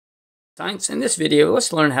Science. In this video,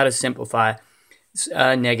 let's learn how to simplify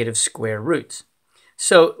negative square roots.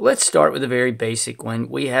 So let's start with a very basic one.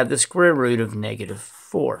 We have the square root of negative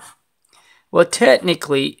 4. Well,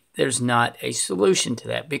 technically, there's not a solution to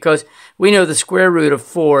that because we know the square root of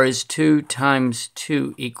 4 is 2 times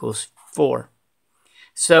 2 equals 4.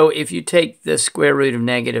 So if you take the square root of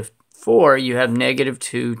negative 4, you have negative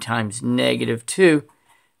 2 times negative 2,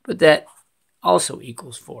 but that also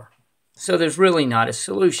equals 4. So there's really not a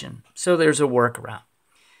solution. So there's a workaround.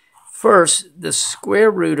 First, the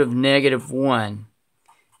square root of negative 1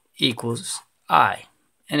 equals I,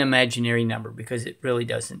 an imaginary number, because it really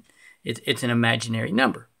doesn't. It's an imaginary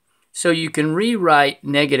number. So you can rewrite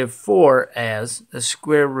negative 4 as the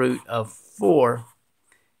square root of 4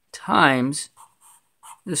 times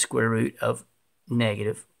the square root of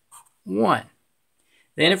negative 1.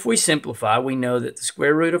 Then if we simplify, we know that the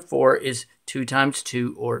square root of 4 is 2 times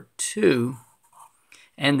 2, or 2.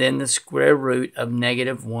 And then the square root of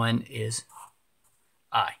negative 1 is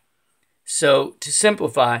I. So to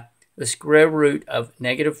simplify, the square root of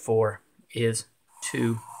negative 4 is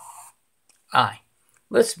 2I.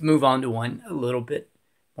 Let's move on to one a little bit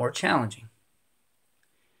more challenging.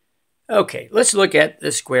 Okay, let's look at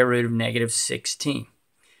the square root of negative 16.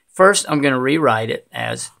 First, I'm going to rewrite it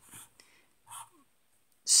as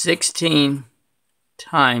 16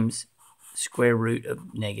 times square root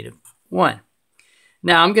of negative 1.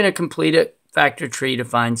 Now I'm going to complete a factor tree to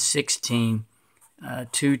find 16.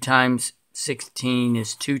 2 times 16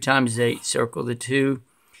 is 2 times 8. Circle the 2.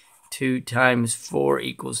 2 times 4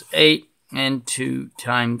 equals 8. And 2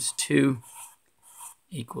 times 2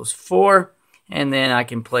 equals 4. And then I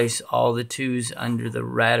can place all the 2's under the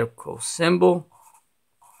radical symbol.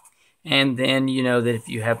 And then you know that if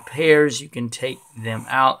you have pairs, you can take them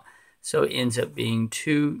out. So it ends up being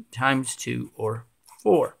 2 times 2, or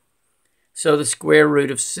 4. So the square root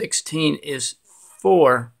of 16 is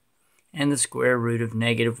 4, and the square root of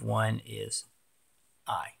negative 1 is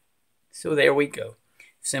I. So there we go.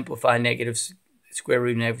 Simplify square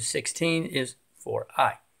root of negative 16 is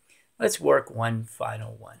 4I. Let's work one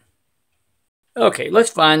final one. Okay, let's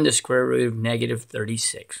find the square root of negative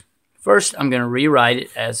 36. First, I'm going to rewrite it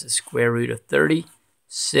as the square root of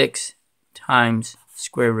 36 times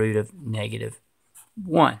square root of negative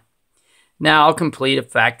 1. Now I'll complete a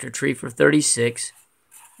factor tree for 36.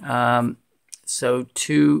 So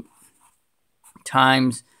 2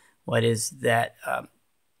 times, what is that?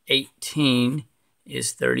 18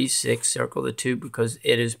 is 36. Circle the 2 because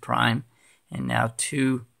it is prime. And now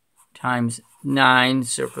 2 times 9,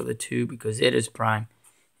 circle the 2 because it is prime.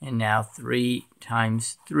 And now 3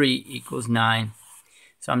 times 3 equals 9.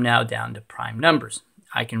 So I'm now down to prime numbers.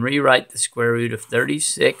 I can rewrite the square root of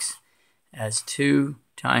 36 as 2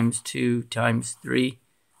 times 2 times 3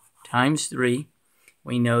 times 3.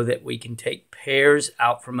 We know that we can take pairs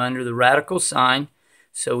out from under the radical sign.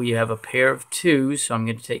 So you have a pair of 2's. So I'm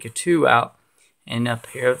going to take a 2 out. And a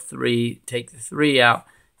pair of 3, take the 3 out.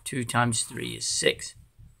 2 times 3 is 6.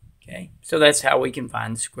 Okay, so that's how we can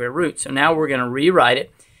find the square root. So now we're going to rewrite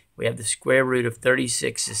it. We have the square root of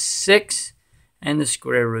 36 is 6, and the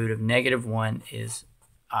square root of negative 1 is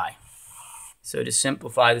I. So to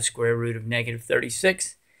simplify the square root of negative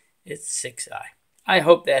 36, it's 6I. I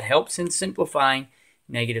hope that helps in simplifying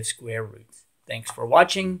negative square roots. Thanks for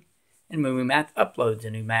watching, and MooMooMath uploads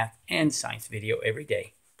a new math and science video every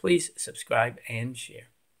day. Please subscribe and share.